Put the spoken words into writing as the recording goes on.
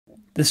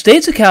The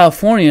states of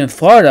California and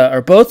Florida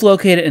are both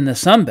located in the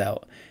Sun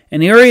Belt,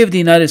 an area of the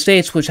United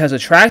States which has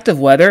attractive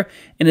weather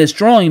and is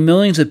drawing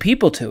millions of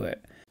people to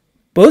it.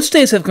 Both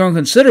states have grown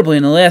considerably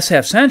in the last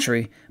half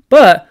century,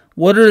 but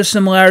what are the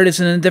similarities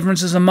and the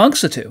differences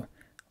amongst the two?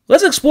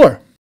 Let's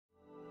explore.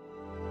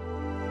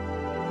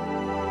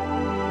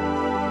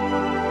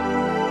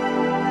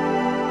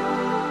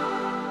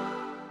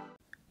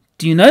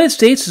 The United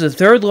States is the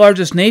third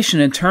largest nation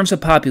in terms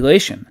of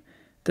population.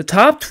 The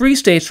top three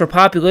states for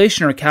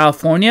population are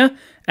California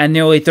at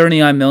nearly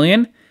 39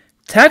 million,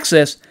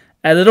 Texas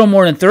at little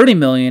more than 30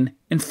 million,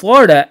 and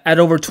Florida at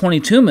over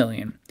 22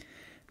 million.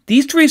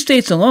 These three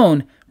states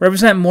alone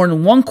represent more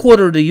than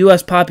 1/4 of the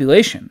U.S.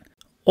 population.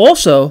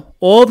 Also,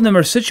 all of them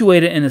are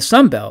situated in the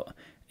Sun Belt,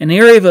 an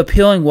area of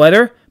appealing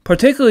weather,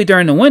 particularly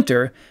during the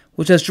winter,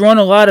 which has drawn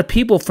a lot of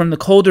people from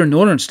the colder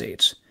northern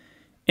states.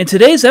 In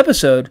today's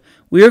episode,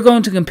 we are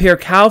going to compare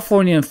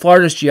California and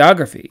Florida's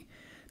geography.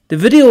 The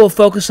video will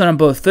focus on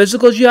both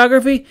physical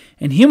geography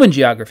and human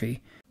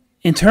geography.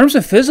 In terms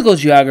of physical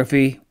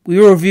geography, we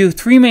will review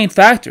three main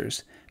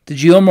factors: the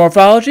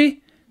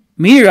geomorphology,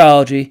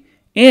 meteorology,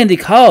 and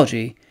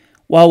ecology,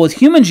 while with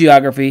human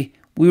geography,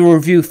 we will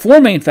review four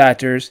main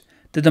factors: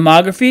 the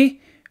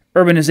demography,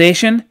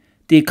 urbanization,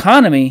 the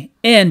economy,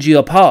 and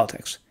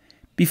geopolitics.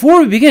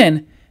 Before we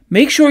begin,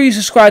 make sure you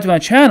subscribe to my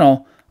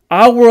channel,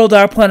 Our World,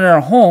 Our Planet,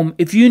 Our Home,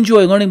 if you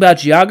enjoy learning about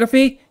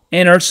geography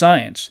and earth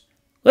science.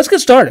 Let's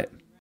get started.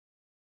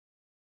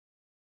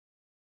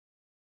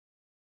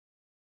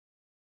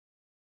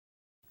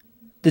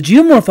 The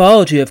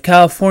geomorphology of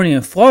California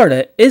and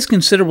Florida is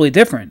considerably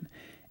different,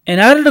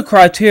 and out of the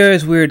criteria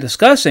we are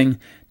discussing,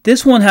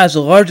 this one has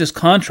the largest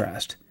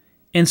contrast.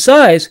 In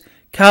size,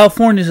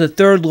 California is the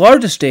third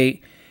largest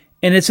state,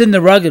 and it's in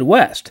the rugged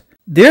west.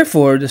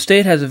 Therefore, the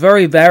state has a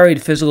very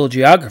varied physical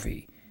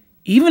geography.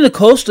 Even the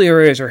coastal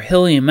areas are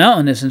hilly and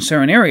mountainous in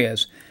certain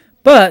areas,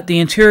 but the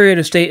interior of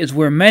the state is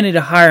where many of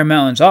the higher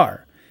mountains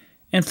are.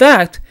 In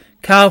fact,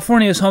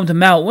 California is home to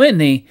Mount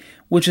Whitney,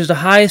 which is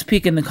the highest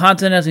peak in the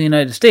continental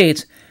United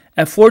States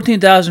at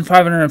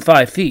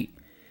 14,505 feet.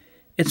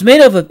 It's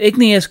made up of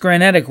igneous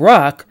granitic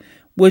rock,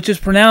 which is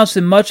pronounced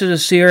in much of the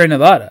Sierra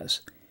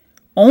Nevadas.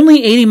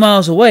 Only 80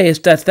 miles away is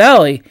Death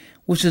Valley,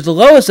 which is the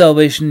lowest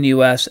elevation in the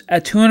U.S.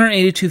 at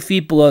 282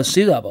 feet below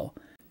sea level.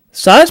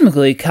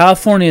 Seismically,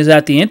 California is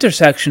at the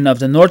intersection of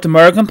the North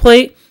American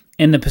Plate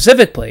and the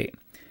Pacific Plate,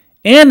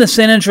 and the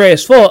San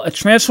Andreas Fault, a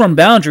transform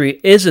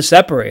boundary, is the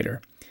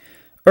separator.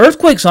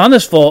 Earthquakes on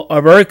this fault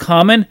are very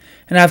common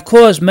and have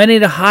caused many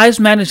of the highest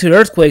magnitude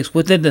earthquakes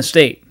within the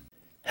state.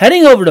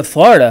 Heading over to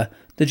Florida,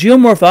 the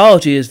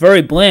geomorphology is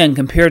very bland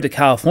compared to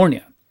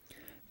California.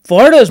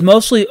 Florida is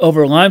mostly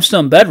over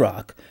limestone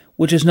bedrock,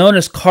 which is known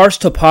as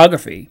karst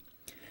topography.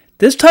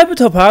 This type of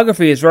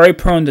topography is very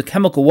prone to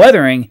chemical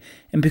weathering,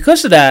 and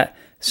because of that,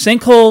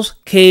 sinkholes,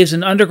 caves,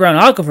 and underground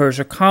aquifers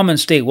are common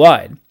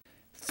statewide.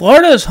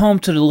 Florida is home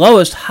to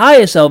the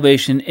highest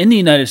elevation in the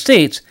United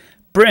States,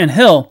 Britton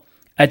Hill,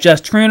 at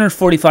just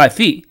 345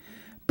 feet,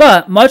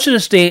 but much of the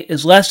state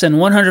is less than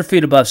 100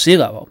 feet above sea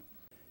level.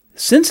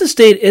 Since the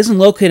state isn't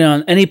located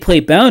on any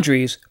plate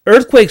boundaries,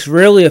 earthquakes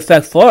rarely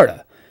affect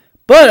Florida,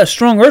 but a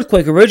strong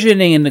earthquake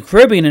originating in the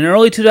Caribbean in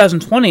early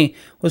 2020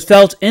 was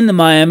felt in the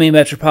Miami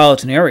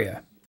metropolitan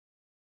area.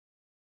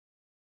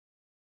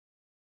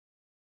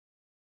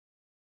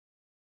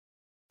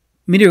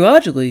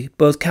 Meteorologically,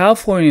 both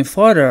California and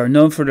Florida are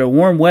known for their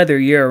warm weather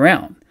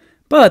year-round,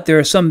 but there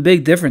are some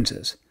big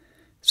differences.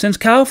 Since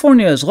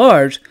California is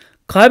large,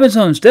 climate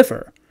zones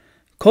differ.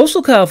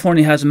 Coastal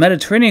California has a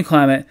Mediterranean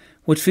climate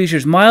which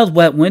features mild,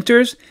 wet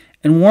winters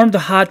and warm to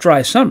hot,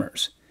 dry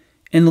summers.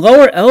 In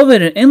lower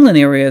elevated inland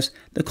areas,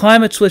 the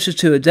climate switches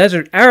to a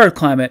desert arid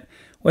climate,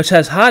 which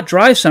has hot,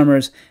 dry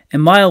summers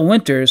and mild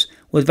winters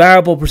with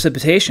variable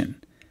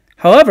precipitation.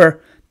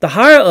 However, the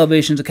higher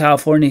elevations of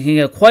California can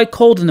get quite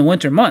cold in the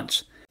winter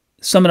months.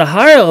 Some of the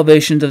higher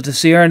elevations of the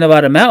Sierra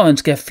Nevada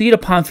mountains get feet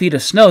upon feet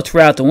of snow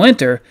throughout the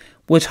winter,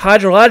 which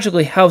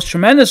hydrologically helps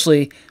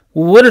tremendously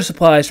with water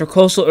supplies for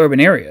coastal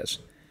urban areas.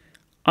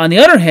 On the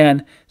other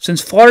hand,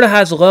 since Florida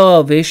has a low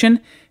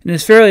elevation and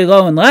is fairly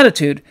low in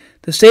latitude,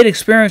 the state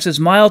experiences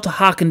mild to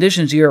hot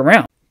conditions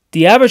year-round.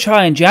 The average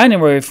high in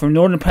January for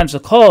northern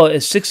Pensacola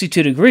is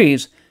 62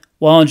 degrees,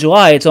 while in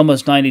July it's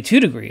almost 92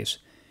 degrees.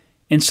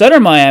 In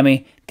southern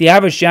Miami, the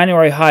average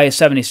January high is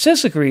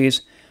 76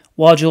 degrees,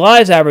 while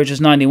July's average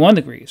is 91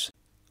 degrees.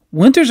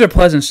 Winters are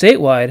pleasant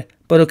statewide,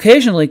 but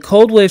occasionally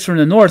cold waves from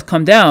the north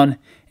come down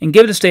and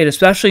give the state,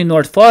 especially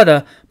North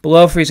Florida,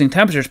 below freezing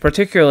temperatures,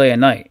 particularly at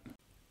night.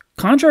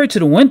 Contrary to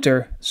the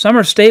winter,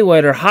 summers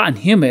statewide are hot and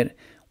humid,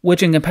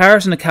 which in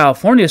comparison to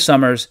California's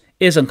summers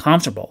is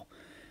uncomfortable.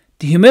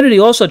 The humidity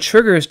also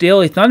triggers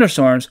daily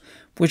thunderstorms,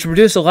 which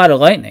produce a lot of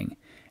lightning.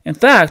 In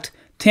fact,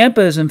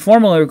 Tampa is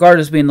informally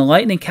regarded as being the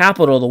lightning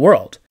capital of the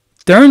world.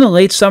 During the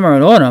late summer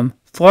and autumn,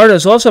 Florida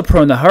is also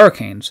prone to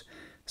hurricanes.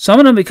 Some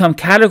of them become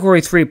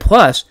Category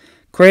 3+,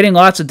 creating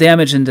lots of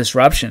damage and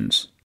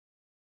disruptions.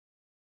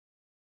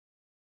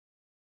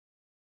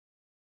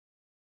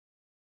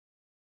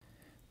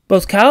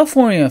 Both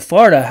California and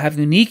Florida have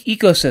unique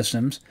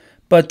ecosystems,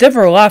 but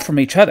differ a lot from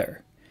each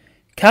other.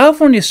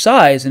 California's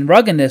size and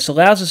ruggedness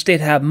allows the state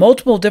to have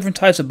multiple different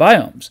types of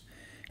biomes,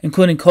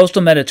 including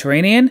coastal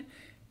Mediterranean,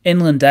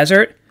 inland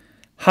desert,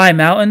 high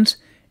mountains,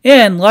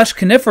 and lush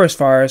coniferous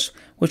forests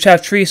which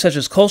have trees such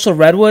as coastal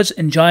redwoods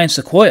and giant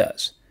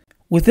sequoias.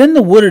 Within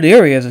the wooded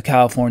areas of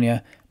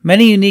California,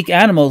 many unique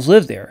animals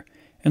live there,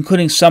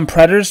 including some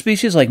predator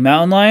species like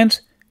mountain lions,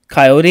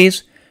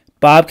 coyotes,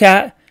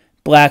 bobcat,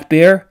 black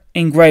bear,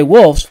 and gray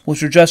wolves,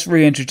 which were just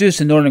reintroduced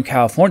in Northern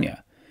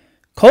California.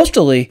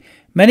 Coastally,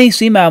 many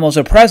sea mammals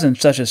are present,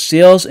 such as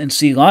seals and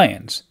sea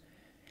lions.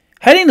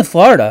 Heading to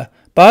Florida,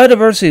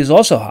 biodiversity is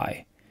also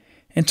high.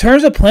 In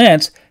terms of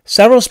plants,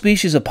 several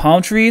species of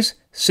palm trees,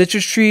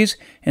 citrus trees,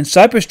 and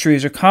cypress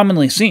trees are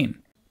commonly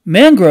seen.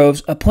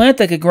 Mangroves, a plant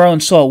that can grow in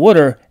salt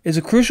water, is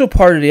a crucial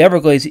part of the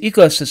Everglades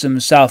ecosystem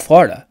in South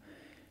Florida.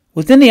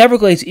 Within the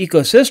Everglades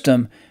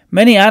ecosystem,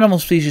 many animal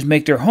species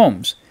make their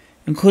homes,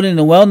 including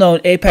the well-known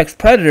apex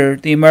predator,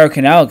 the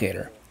American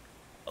alligator.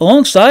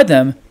 Alongside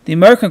them, the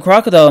American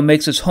crocodile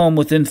makes its home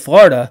within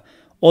Florida,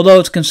 although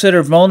it's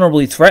considered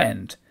vulnerably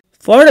threatened.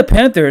 Florida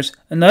panthers,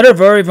 another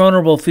very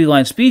vulnerable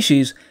feline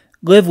species,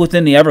 live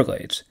within the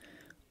Everglades.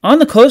 On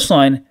the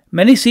coastline,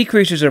 many sea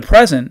creatures are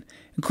present,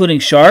 including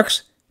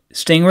sharks,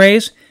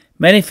 stingrays,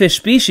 many fish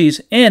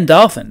species, and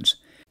dolphins.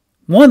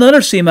 One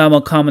other sea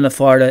mammal common to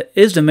Florida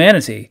is the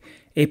manatee,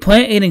 a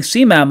plant-eating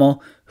sea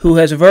mammal who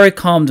has a very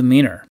calm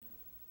demeanor.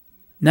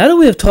 Now that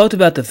we have talked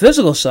about the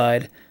physical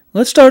side,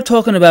 let's start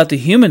talking about the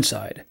human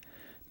side.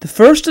 The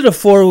first of the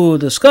four we will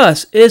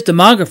discuss is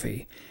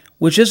demography,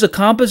 which is the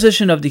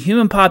composition of the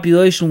human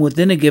population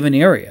within a given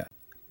area.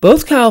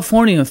 Both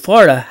California and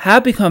Florida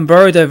have become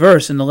very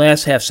diverse in the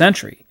last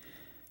half-century.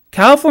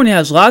 California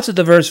has lots of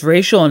diverse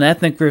racial and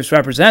ethnic groups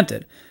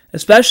represented,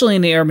 especially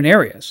in the urban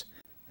areas.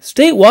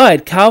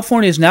 Statewide,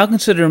 California is now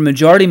considered a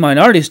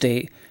majority-minority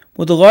state,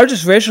 with the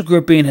largest racial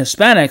group being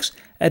Hispanics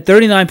at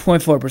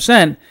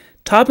 39.4%,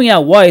 topping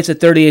out whites at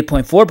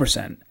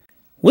 38.4%.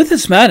 With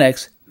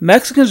Hispanics,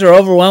 Mexicans are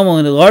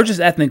overwhelmingly the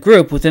largest ethnic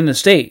group within the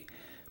state,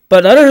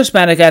 but other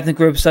Hispanic ethnic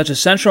groups such as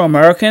Central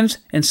Americans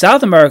and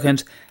South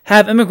Americans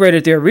have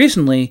immigrated there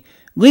recently,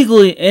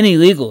 legally and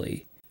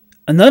illegally.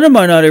 Another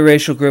minority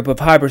racial group of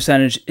high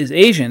percentage is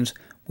Asians,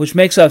 which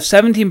makes up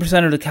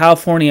 17% of the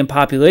Californian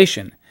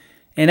population.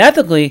 And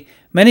ethnically,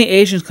 many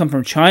Asians come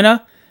from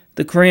China,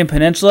 the Korean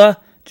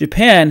Peninsula,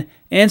 Japan,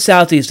 and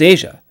Southeast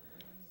Asia.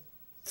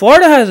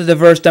 Florida has a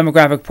diverse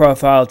demographic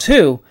profile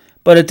too,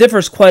 but it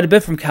differs quite a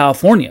bit from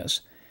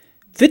California's.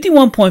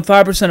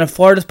 51.5% of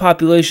Florida's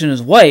population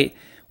is white,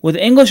 with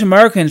English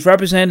Americans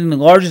representing the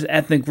largest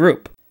ethnic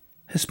group.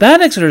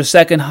 Hispanics are the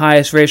second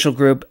highest racial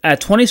group at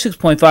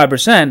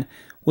 26.5%,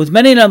 with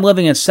many of them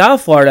living in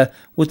South Florida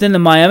within the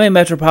Miami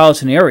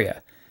metropolitan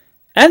area.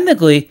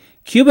 Ethnically,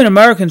 Cuban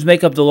Americans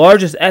make up the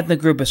largest ethnic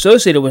group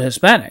associated with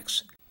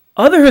Hispanics.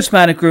 Other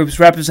Hispanic groups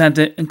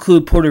represented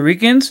include Puerto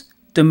Ricans,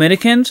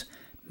 Dominicans,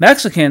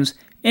 Mexicans,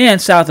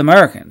 and South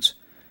Americans.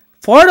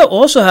 Florida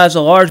also has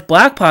a large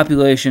black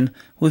population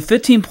with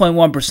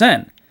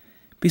 15.1%.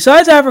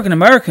 Besides African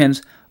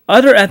Americans,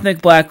 other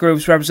ethnic black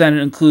groups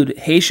represented include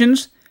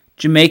Haitians,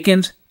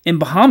 Jamaicans,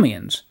 and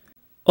Bahamians.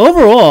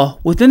 Overall,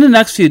 within the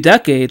next few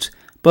decades,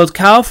 both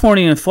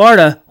California and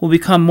Florida will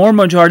become more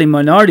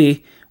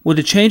majority-minority with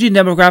a changing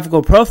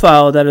demographical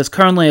profile that is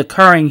currently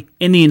occurring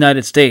in the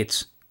United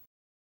States.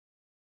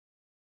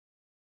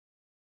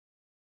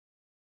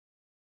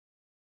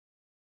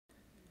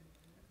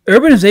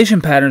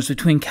 Urbanization patterns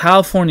between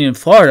California and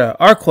Florida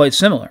are quite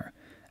similar,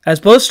 as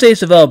both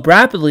states developed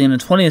rapidly in the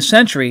 20th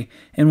century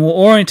and were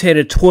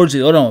oriented towards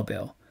the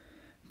automobile.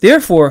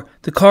 Therefore,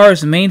 the car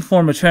is the main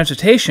form of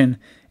transportation,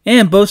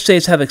 and both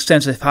states have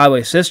extensive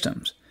highway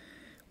systems.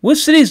 With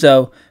cities,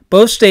 though,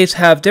 both states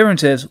have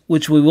differences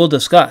which we will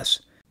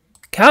discuss.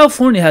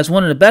 California has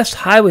one of the best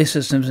highway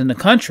systems in the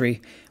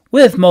country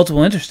with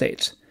multiple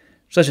interstates,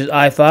 such as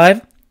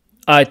I-5,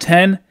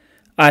 I-10,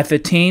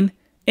 I-15,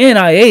 and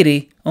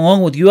I-80,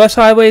 along with U.S.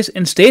 highways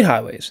and state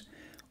highways.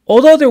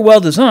 Although they're well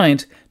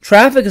designed,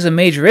 traffic is a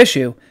major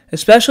issue,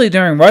 especially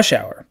during rush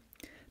hour.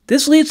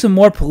 This leads to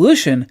more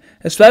pollution,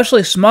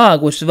 especially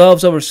smog, which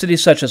develops over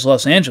cities such as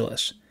Los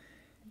Angeles.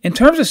 In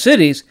terms of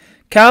cities,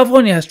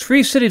 California has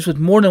 3 cities with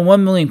more than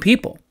 1 million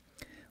people.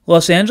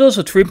 Los Angeles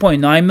with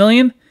 3.9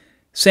 million,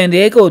 San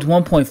Diego with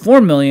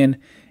 1.4 million,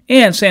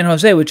 and San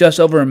Jose with just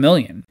over 1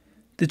 million.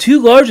 The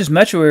 2 largest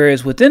metro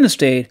areas within the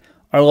state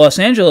are Los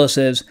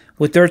Angeles's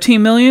with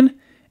 13 million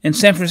and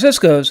San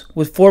Francisco's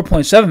with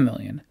 4.7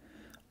 million.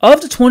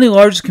 Of the 20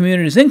 largest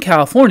communities in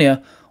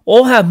California,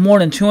 all have more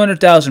than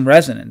 200,000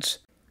 residents.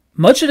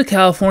 Much of the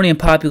Californian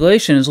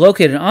population is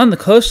located on the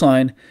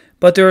coastline,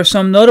 but there are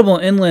some notable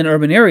inland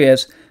urban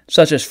areas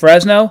such as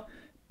Fresno,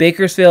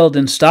 Bakersfield,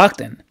 and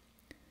Stockton.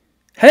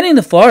 Heading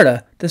to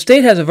Florida, the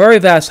state has a very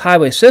vast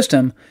highway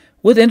system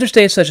with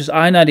interstates such as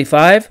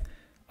I-95,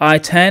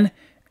 I-10,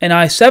 and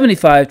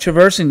I-75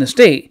 traversing the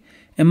state,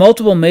 and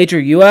multiple major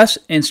U.S.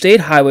 and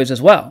state highways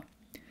as well.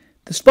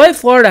 Despite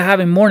Florida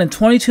having more than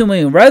 22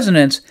 million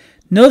residents,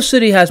 No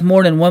city has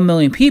more than 1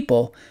 million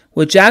people,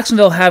 with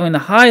Jacksonville having the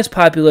highest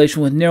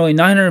population with nearly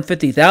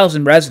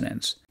 950,000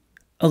 residents.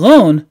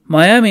 Alone,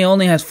 Miami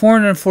only has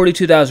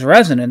 442,000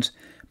 residents,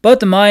 but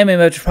the Miami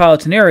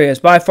metropolitan area is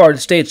by far the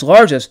state's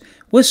largest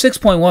with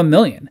 6.1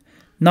 million,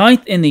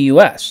 ninth in the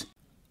U.S.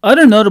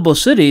 Other notable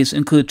cities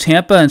include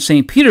Tampa and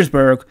St.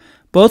 Petersburg,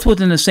 both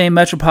within the same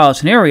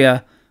metropolitan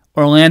area,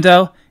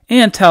 Orlando,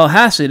 and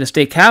Tallahassee, the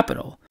state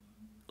capital.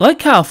 Like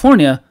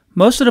California,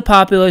 most of the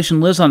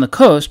population lives on the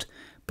coast,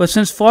 but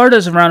since Florida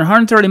is around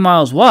 130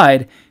 miles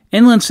wide,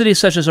 inland cities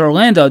such as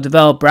Orlando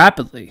develop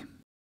rapidly.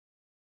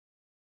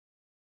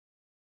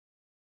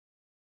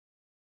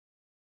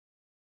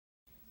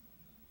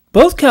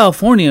 Both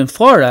California and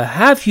Florida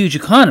have huge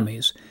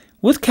economies,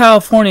 with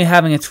California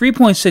having a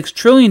 $3.6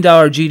 trillion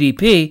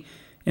GDP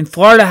and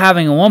Florida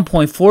having a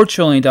 $1.4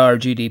 trillion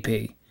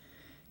GDP.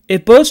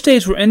 If both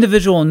states were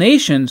individual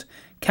nations,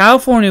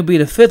 California would be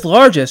the 5th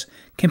largest,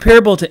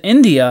 comparable to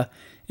India,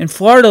 and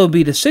Florida would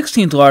be the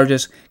 16th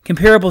largest,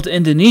 comparable to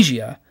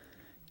Indonesia.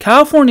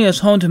 California is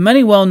home to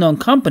many well-known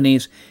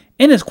companies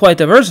and is quite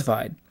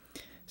diversified.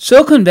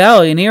 Silicon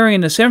Valley, an area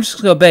in the San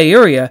Francisco Bay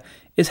Area,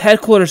 is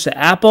headquarters to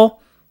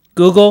Apple,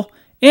 Google,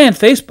 and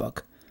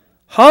Facebook.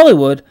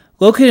 Hollywood,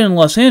 located in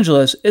Los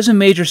Angeles, is a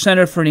major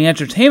center for the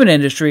entertainment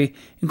industry,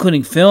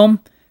 including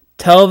film,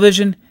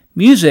 television,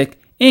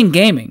 music, and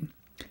gaming.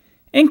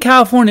 And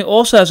California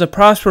also has a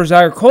prosperous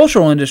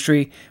agricultural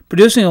industry,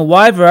 producing a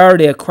wide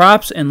variety of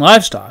crops and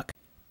livestock.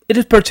 It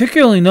is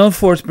particularly known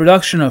for its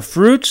production of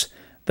fruits,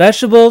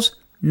 vegetables,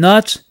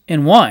 nuts,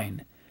 and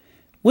wine.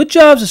 With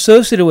jobs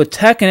associated with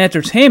tech and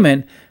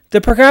entertainment, the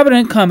per capita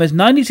income is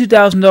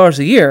 $92,000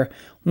 a year,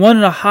 one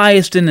of the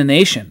highest in the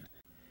nation.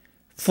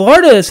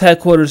 Florida is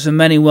headquarters of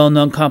many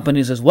well-known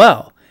companies as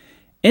well.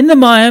 In the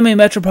Miami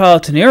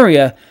metropolitan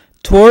area,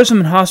 tourism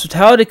and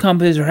hospitality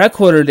companies are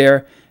headquartered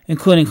there,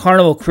 including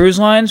Carnival Cruise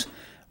Lines,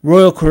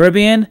 Royal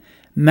Caribbean,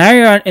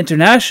 Marriott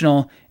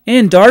International,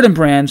 and Darden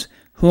Brands,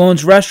 who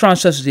owns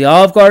restaurants such as the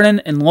Olive Garden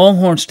and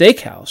Longhorn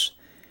Steakhouse.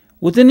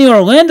 Within the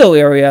Orlando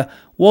area,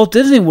 Walt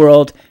Disney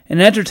World,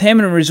 an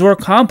entertainment and resort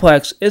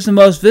complex, is the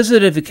most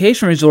visited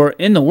vacation resort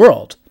in the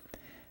world.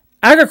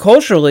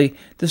 Agriculturally,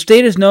 the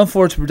state is known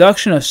for its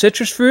production of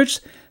citrus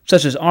fruits,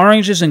 such as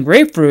oranges and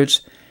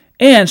grapefruits,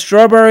 and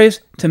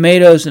strawberries,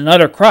 tomatoes, and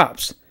other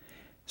crops.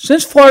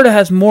 Since Florida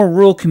has more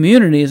rural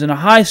communities and a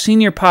high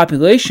senior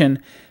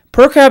population,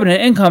 per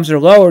capita incomes are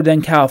lower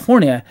than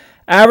California,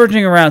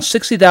 averaging around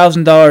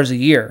 $60,000 a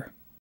year.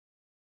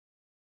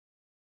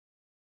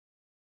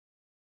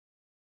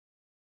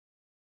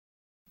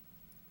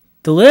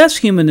 The last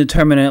human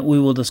determinant we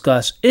will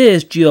discuss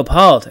is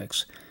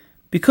geopolitics.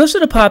 Because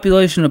of the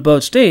population of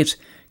both states,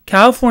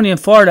 California and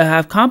Florida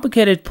have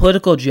complicated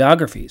political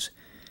geographies.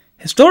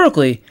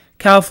 Historically,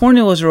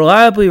 California was a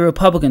reliably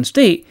Republican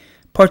state,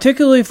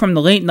 particularly from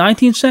the late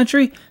 19th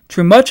century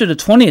through much of the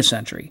 20th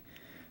century.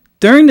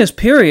 During this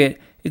period,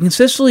 it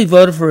consistently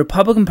voted for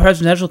Republican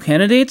presidential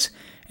candidates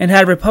and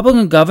had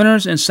Republican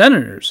governors and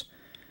senators.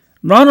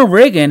 Ronald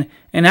Reagan,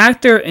 an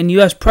actor and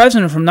U.S.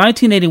 president from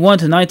 1981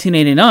 to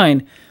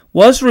 1989,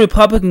 was the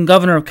Republican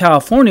governor of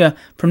California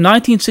from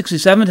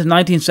 1967 to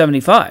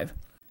 1975.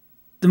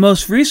 The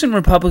most recent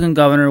Republican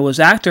governor was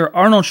actor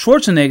Arnold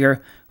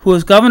Schwarzenegger, who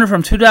was governor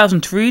from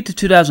 2003 to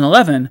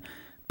 2011,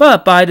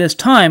 but by this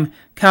time,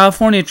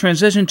 California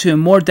transitioned to a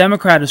more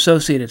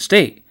Democrat-associated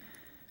state.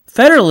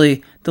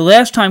 Federally, the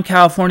last time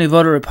California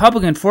voted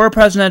Republican for a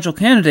presidential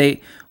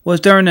candidate was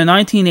during the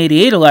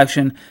 1988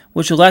 election,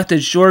 which elected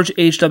George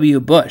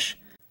H.W. Bush.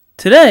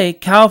 Today,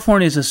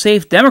 California is a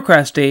safe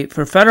Democrat state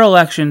for federal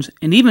elections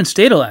and even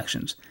state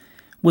elections,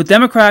 with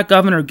Democrat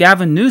Governor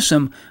Gavin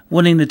Newsom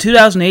winning the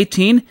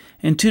 2018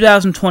 and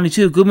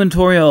 2022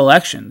 gubernatorial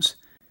elections.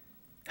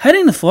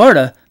 Heading to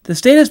Florida, the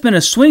state has been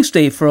a swing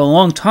state for a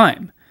long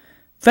time.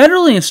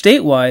 Federally and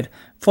statewide,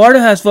 Florida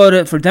has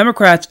voted for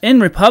Democrats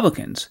and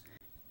Republicans.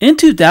 In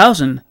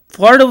 2000,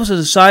 Florida was a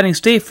deciding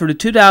state for the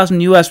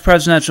 2000 U.S.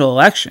 presidential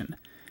election.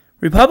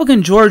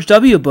 Republican George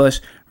W.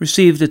 Bush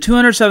received the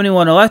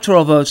 271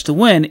 electoral votes to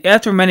win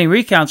after many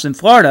recounts in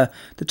Florida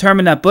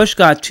determined that Bush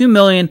got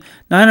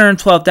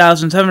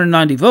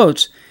 2,912,790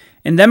 votes,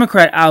 and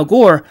Democrat Al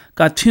Gore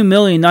got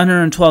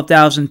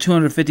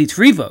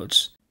 2,912,253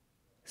 votes.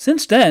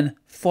 Since then,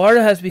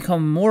 Florida has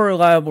become a more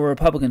reliable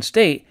Republican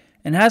state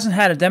and hasn't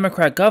had a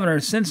Democrat governor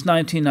since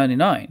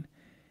 1999.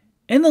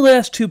 In the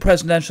last two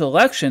presidential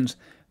elections,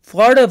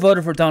 Florida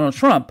voted for Donald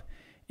Trump,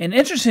 and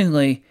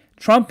interestingly,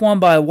 Trump won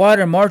by a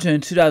wider margin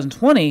in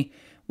 2020,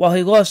 while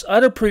he lost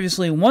other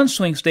previously won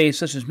swing states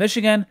such as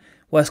Michigan,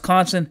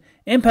 Wisconsin,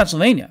 and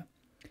Pennsylvania.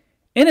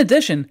 In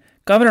addition,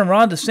 Governor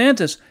Ron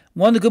DeSantis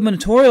won the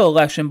gubernatorial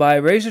election by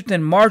a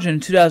razor-thin margin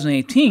in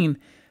 2018,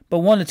 but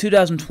won the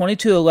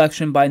 2022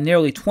 election by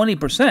nearly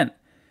 20%.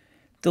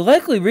 The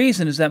likely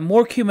reason is that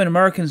more Cuban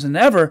Americans than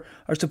ever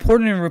are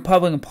supporting the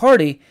Republican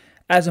Party,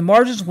 as the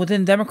margins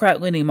within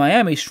Democrat-leaning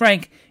Miami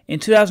shrank in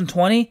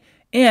 2020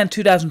 and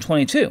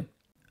 2022.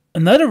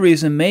 Another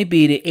reason may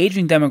be the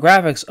aging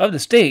demographics of the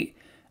state,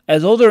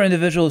 as older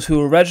individuals who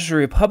were registered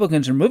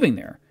Republicans are moving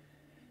there.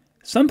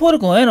 Some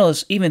political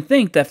analysts even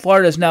think that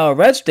Florida is now a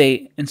red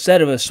state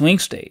instead of a swing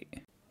state.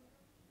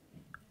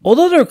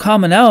 Although there are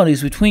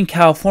commonalities between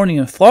California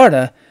and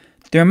Florida,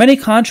 there are many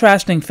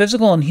contrasting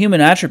physical and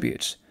human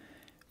attributes.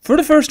 For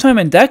the first time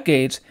in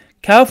decades,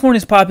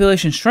 California's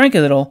population shrank a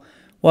little,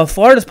 while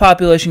Florida's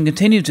population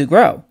continued to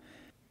grow.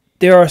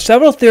 There are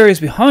several theories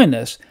behind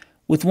this,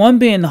 with one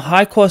being the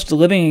high cost of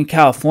living in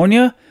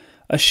California,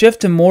 a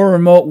shift to more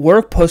remote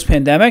work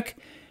post-pandemic,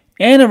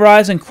 and a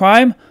rise in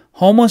crime,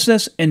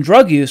 homelessness, and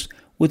drug use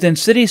within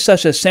cities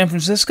such as San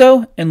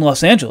Francisco and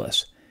Los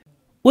Angeles.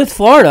 With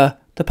Florida,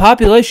 the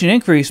population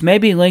increase may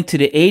be linked to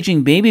the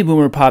aging baby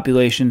boomer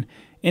population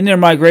in their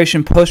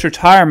migration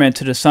post-retirement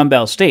to the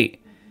Sunbelt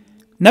state.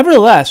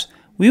 Nevertheless,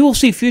 we will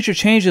see future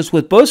changes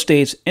with both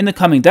states in the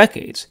coming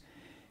decades.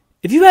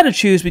 If you had to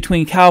choose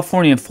between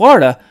California and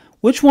Florida,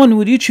 which one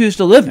would you choose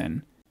to live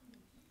in?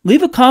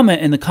 Leave a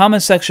comment in the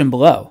comment section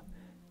below.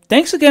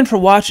 Thanks again for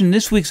watching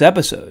this week's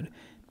episode.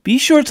 Be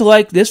sure to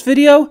like this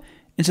video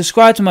and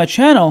subscribe to my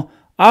channel,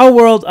 Our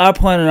World, Our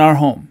Planet, Our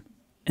Home.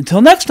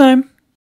 Until next time!